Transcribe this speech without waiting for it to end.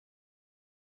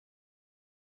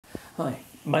Hi,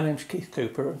 my name's Keith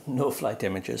Cooper of Northlight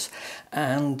Images,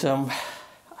 and I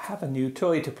have a new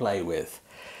toy to play with.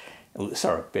 Oh,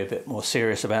 sorry, be a bit more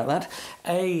serious about that.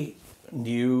 A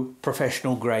new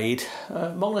professional grade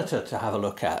monitor to have a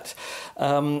look at.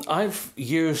 I've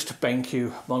used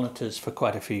BenQ monitors for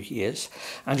quite a few years,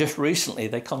 and just recently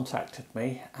they contacted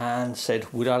me and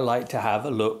said, would I like to have a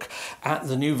look at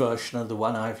the new version of the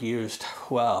one I've used,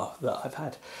 well, that I've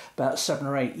had about 7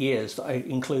 or 8 years, that I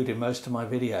include in most of my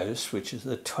videos, which is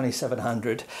the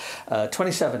 2700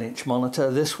 27-inch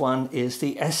monitor. This one is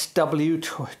the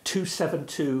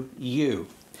SW272U.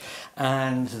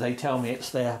 And they tell me it's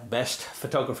their best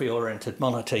photography oriented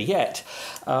monitor yet.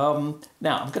 Now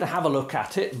I'm going to have a look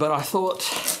at it, but I thought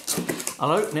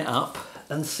I'll open it up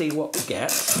and see what we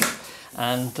get,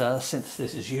 and since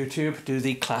this is YouTube, do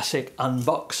the classic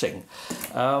unboxing.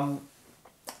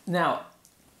 Now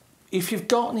if you've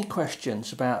got any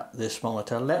questions about this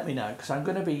monitor, let me know, because I'm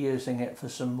going to be using it for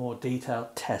some more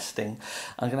detailed testing.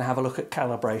 I'm going to have a look at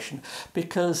calibration,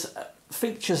 because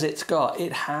features it's got,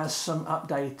 it has some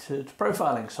updated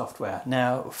profiling software.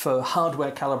 Now for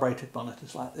hardware calibrated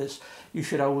monitors like this, you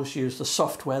should always use the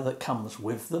software that comes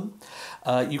with them.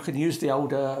 You can use the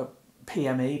older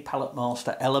PME, Palette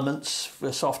Master Elements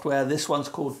for software. This one's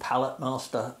called Palette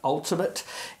Master Ultimate.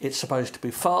 It's supposed to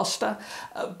be faster,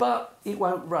 but it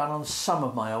won't run on some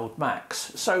of my old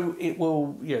Macs. So it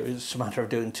will, it's a matter of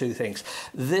doing two things.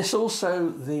 This also,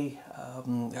 the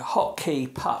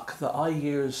hotkey puck that I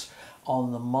use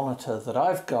on the monitor that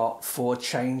I've got for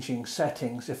changing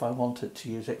settings if I wanted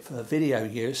to use it for video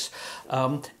use,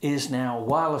 is now a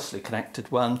wirelessly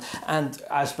connected one, and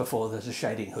as before there's a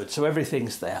shading hood, so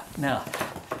everything's there. Now,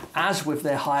 as with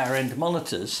their higher end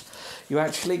monitors, you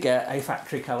actually get a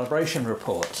factory calibration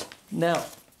report. Now,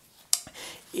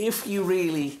 if you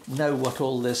really know what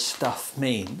all this stuff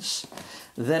means,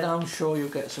 then I'm sure you'll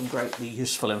get some greatly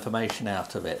useful information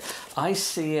out of it. I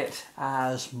see it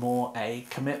as more a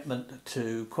commitment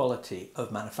to quality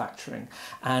of manufacturing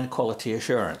and quality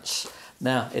assurance.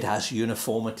 Now, it has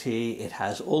uniformity, it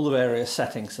has all the various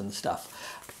settings and stuff.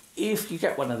 If you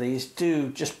get one of these, do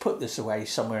just put this away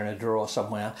somewhere in a drawer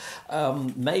somewhere.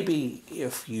 Maybe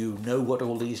if you know what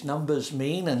all these numbers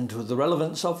mean and the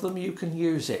relevance of them, you can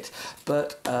use it.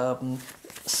 But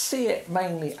see it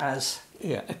mainly as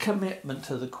a commitment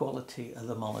to the quality of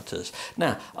the monitors.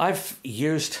 Now, I've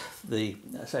used the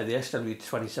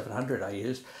SW2700 I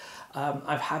used.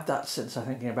 I've had that since I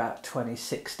think about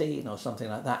 2016 or something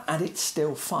like that, and it's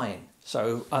still fine.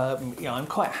 So I'm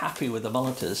quite happy with the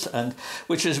monitors, and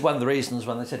which is one of the reasons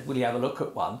when they said, will you have a look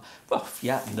at one? Well,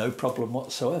 yeah, no problem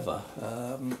whatsoever.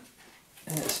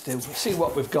 Let's see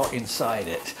what we've got inside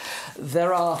it.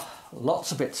 There are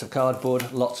lots of bits of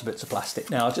cardboard, lots of bits of plastic.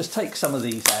 Now I'll just take some of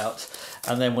these out,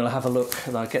 and then we'll have a look,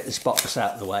 and I'll get this box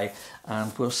out of the way,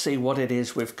 and we'll see what it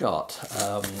is we've got.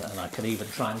 And I can even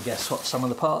try and guess what some of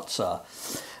the parts are.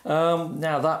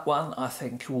 Now that one, I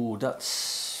think, ooh,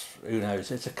 that's, who knows,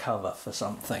 it's a cover for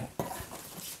something.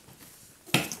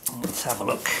 Let's have a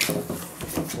look.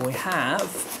 We have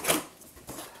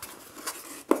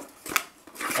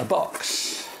a box.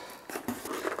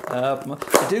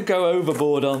 I do go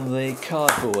overboard on the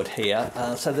cardboard here,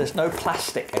 so there's no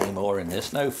plastic anymore in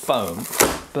this, no foam,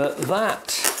 but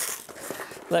that,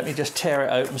 let me just tear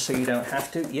it open so you don't have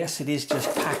to. Yes, it is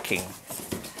just packing.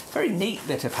 Very neat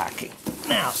bit of packing.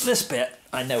 Now, this bit,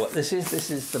 I know what this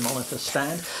is the monitor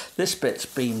stand. This bit's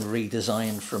been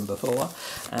redesigned from before,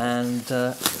 and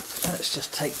let's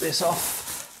just take this off.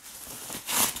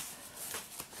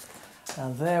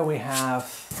 And there we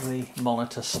have the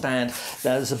monitor stand.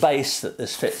 There's a base that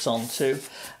this fits onto.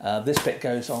 This bit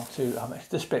goes onto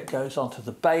this bit goes onto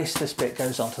the base. This bit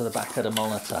goes onto the back of the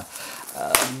monitor.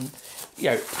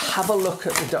 Have a look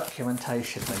at the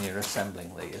documentation when you're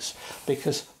assembling these,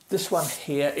 because this one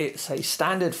here, it's a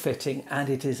standard fitting, and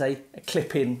it is a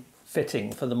clip-in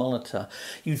fitting for the monitor.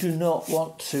 You do not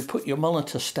want to put your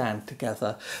monitor stand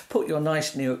together, put your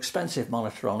nice new expensive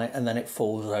monitor on it, and then it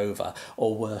falls over,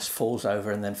 or worse, falls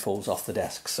over and then falls off the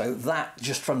desk. So that,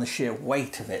 just from the sheer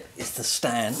weight of it, is the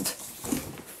stand.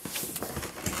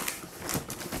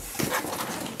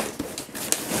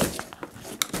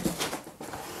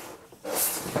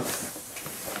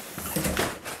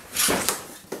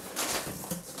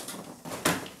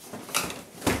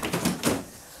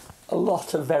 A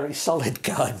lot of very solid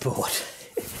cardboard.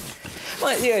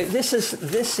 Well,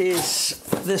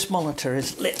 this monitor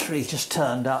is literally just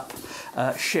turned up,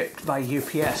 shipped by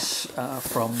UPS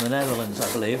from the Netherlands, I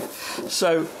believe.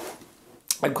 So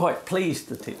I'm quite pleased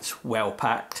that it's well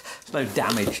packed. There's no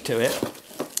damage to it.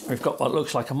 We've got what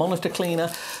looks like a monitor cleaner,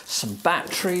 some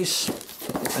batteries,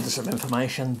 and some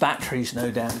information. Batteries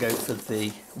no doubt go for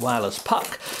the wireless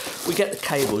puck. We get the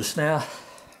cables. Now,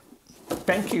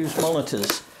 BenQ's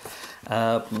monitors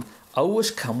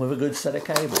always come with a good set of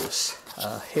cables.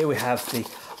 Here we have the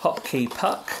hotkey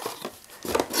puck.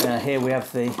 Here we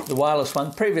have the wireless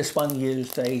one. Previous one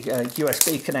used a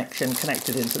USB connection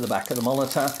connected into the back of the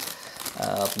monitor.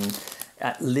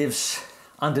 It lives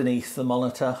underneath the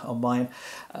monitor on mine.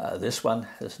 This one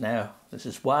is this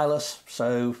is wireless,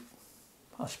 so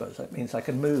I suppose that means I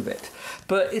can move it.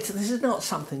 But this is not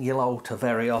something you'll alter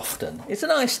very often. It's a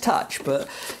nice touch, but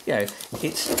you know,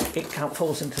 it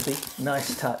falls into the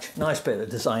nice touch, nice bit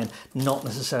of design, not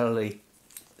necessarily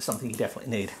something you definitely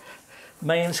need.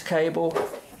 Mains cable.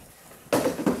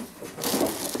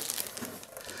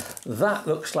 That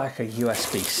looks like a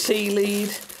USB-C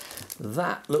lead.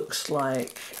 That looks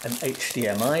like an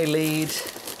HDMI lead.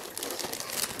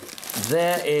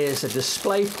 There is a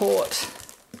display port.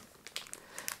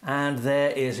 And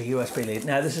there is a USB lead.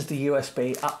 Now this is the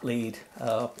USB up lead,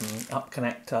 up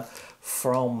connector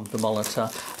from the monitor.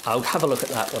 I'll have a look at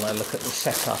that when I look at the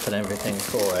setup and everything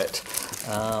for it.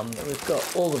 We've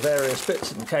got all the various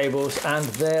bits and cables, and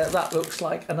that looks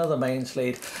like another mains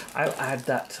lead. I'll add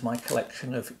that to my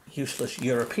collection of useless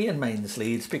European mains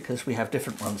leads because we have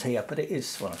different ones here, but it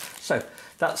is one. So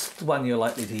that's the one you're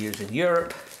likely to use in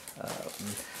Europe.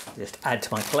 Just add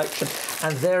to my collection,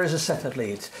 and there is a set of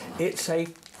leads. It's a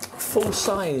full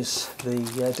size. The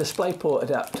DisplayPort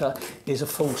adapter is a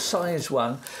full size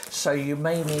one, so you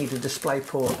may need a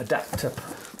DisplayPort adapter,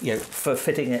 you know, for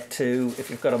fitting it to if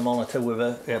you've got a monitor with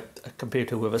a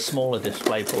computer with a smaller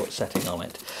DisplayPort setting on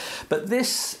it. But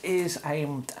this is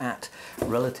aimed at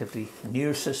relatively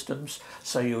new systems,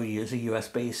 so you'll use a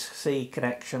USB-C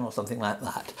connection or something like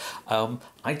that.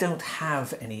 I don't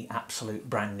have any absolute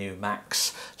brand new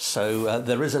Macs, so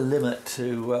there is a limit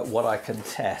to what I can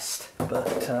test,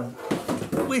 but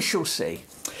we shall see.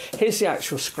 Here's the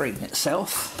actual screen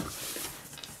itself.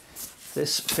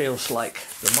 This feels like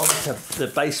the monitor, the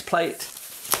base plate.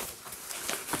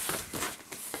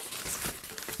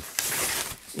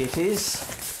 It is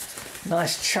a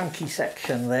nice chunky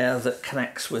section there that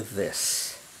connects with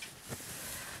this.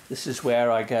 This is where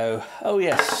I go, oh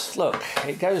yes, look,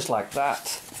 it goes like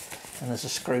that, and there's a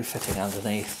screw fitting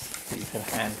underneath that you can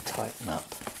hand tighten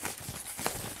up.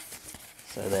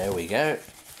 So there we go.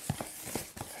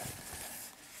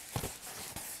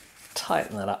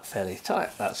 Tighten that up fairly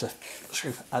tight, that's a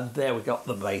screw, and there we got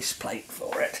the base plate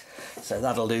for it. So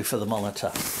that'll do for the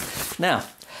monitor. Now,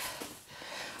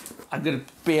 I'm going to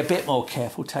be a bit more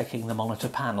careful taking the monitor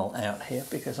panel out here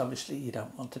because obviously you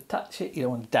don't want to touch it, you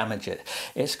don't want to damage it.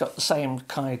 It's got the same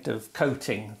kind of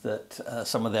coating that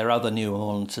some of their other newer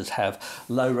monitors have,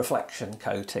 low reflection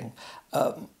coating.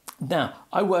 Now,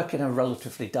 I work in a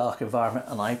relatively dark environment,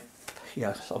 and I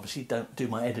obviously don't do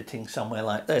my editing somewhere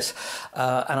like this,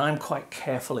 and I'm quite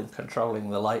careful in controlling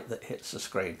the light that hits the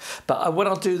screen. But when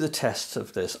I'll do the tests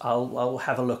of this, I'll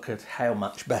have a look at how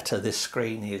much better this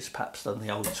screen is perhaps than the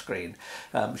old screen,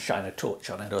 shine a torch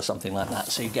on it or something like that,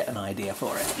 so you get an idea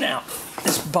for it. Now,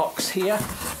 this box here,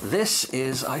 this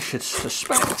is, I should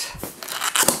suspect,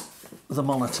 the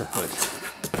monitor hood.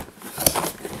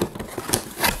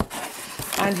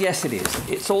 And yes, it is.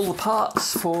 It's all the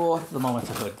parts for the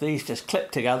monitor hood. These just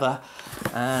clip together,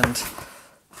 and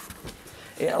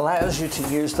it allows you to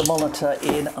use the monitor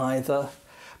in either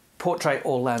portrait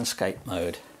or landscape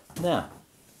mode. Now,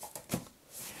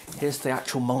 here's the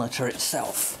actual monitor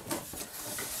itself.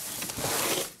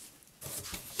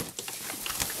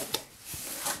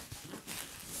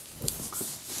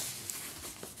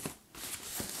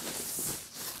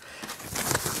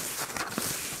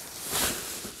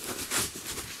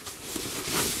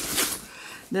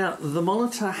 Now, the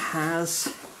monitor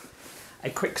has a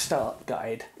quick start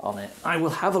guide on it. I will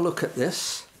have a look at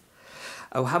this.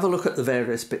 I'll have a look at the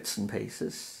various bits and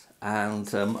pieces, and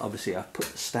obviously I've put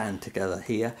the stand together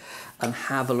here, and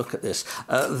have a look at this.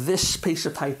 This piece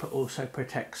of paper also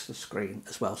protects the screen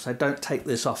as well, so don't take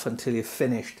this off until you've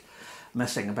finished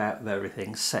messing about with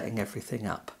everything, setting everything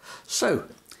up. So,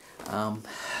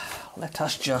 let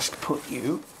us just put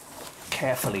you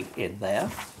carefully in there.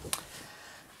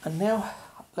 And now,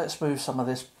 let's move some of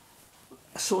this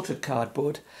assorted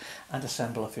cardboard and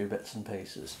assemble a few bits and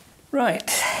pieces. Right,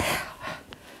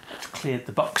 let's clear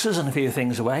the boxes and a few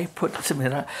things away, put some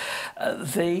in there.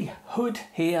 The hood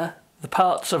here, the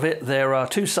parts of it, there are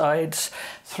two sides,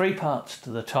 three parts to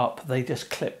the top, they just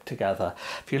clip together.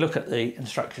 If you look at the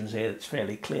instructions here, it's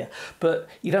fairly clear, but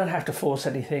you don't have to force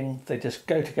anything, they just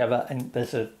go together and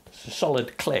there's a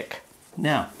solid click.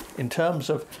 Now, in terms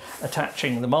of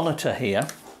attaching the monitor here,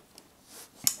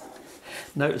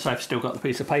 Notice I've still got the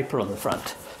piece of paper on the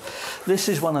front. This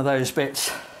is one of those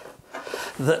bits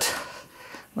that,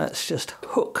 let's just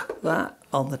hook that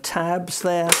on the tabs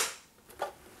there.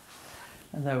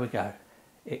 And there we go.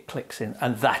 It clicks in,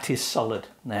 and that is solid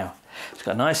now. It's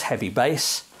got a nice heavy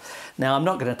base. Now I'm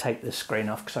not going to take this screen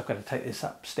off because I've got to take this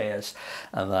upstairs,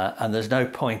 and there's no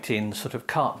point in sort of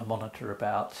carting a monitor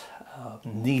about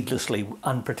needlessly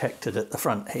unprotected at the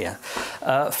front here.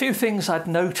 A few things I'd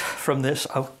note from this.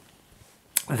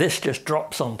 This just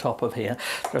drops on top of here.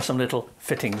 There are some little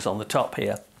fittings on the top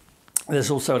here. There's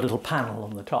also a little panel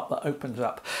on the top that opens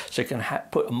up so you can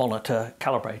put a monitor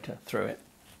calibrator through it.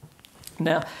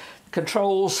 Now,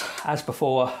 controls, as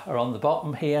before, are on the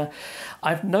bottom here.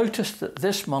 I've noticed that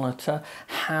this monitor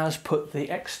has put the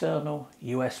external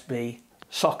USB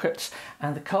sockets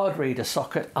and the card reader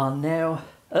socket are now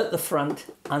at the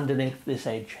front underneath this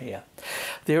edge here.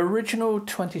 The original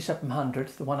 2700,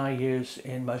 the one I use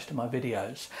in most of my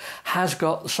videos, has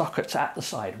got the sockets at the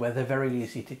side where they're very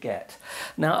easy to get.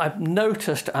 Now I've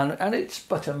noticed, and it's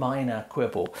but a minor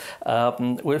quibble,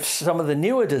 with some of the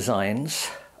newer designs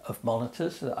of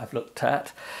monitors that I've looked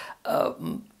at,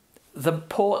 the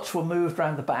ports were moved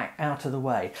around the back out of the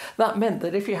way. That meant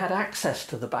that if you had access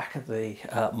to the back of the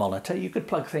monitor, you could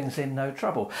plug things in no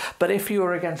trouble. But if you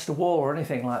were against a wall or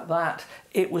anything like that,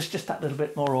 it was just that little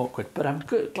bit more awkward. But I'm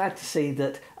glad to see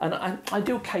that, and I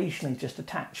do occasionally just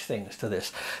attach things to this.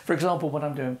 For example, when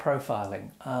I'm doing profiling,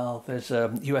 there's a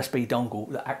USB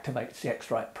dongle that activates the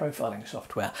X-Rite profiling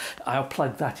software. I'll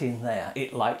plug that in there.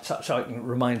 It lights up so it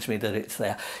reminds me that it's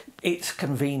there. It's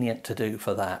convenient to do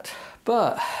for that.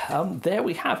 But there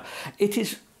we have. It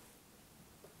is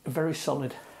a very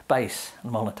solid base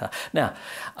monitor. Now,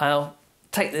 I'll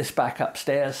take this back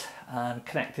upstairs and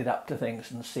connect it up to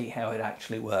things and see how it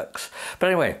actually works. But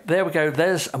anyway, there we go.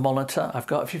 There's a monitor I've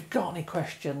got. If you've got any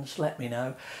questions, let me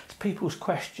know. It's people's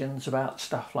questions about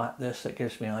stuff like this that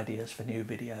gives me ideas for new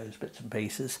videos, bits and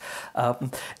pieces.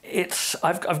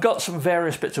 I've got some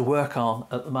various bits of work on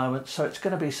at the moment, so it's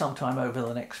going to be sometime over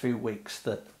the next few weeks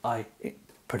that I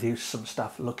produce some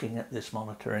stuff looking at this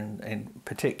monitor in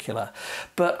particular.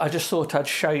 But I just thought I'd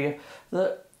show you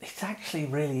that it's actually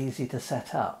really easy to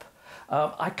set up.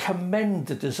 I commend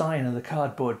the design of the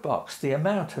cardboard box. The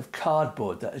amount of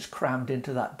cardboard that is crammed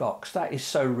into that box, that is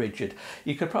so rigid.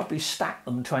 You could probably stack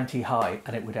them 20 high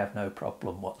and it would have no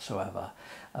problem whatsoever.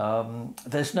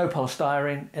 There's no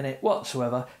polystyrene in it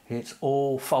whatsoever. It's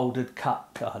all folded cut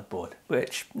cardboard,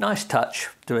 which, nice touch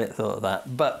to it, thought of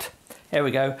that. But here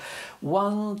we go,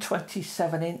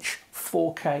 127-inch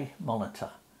 4K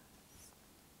monitor.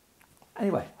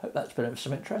 Anyway, hope that's been of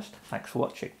some interest. Thanks for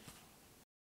watching.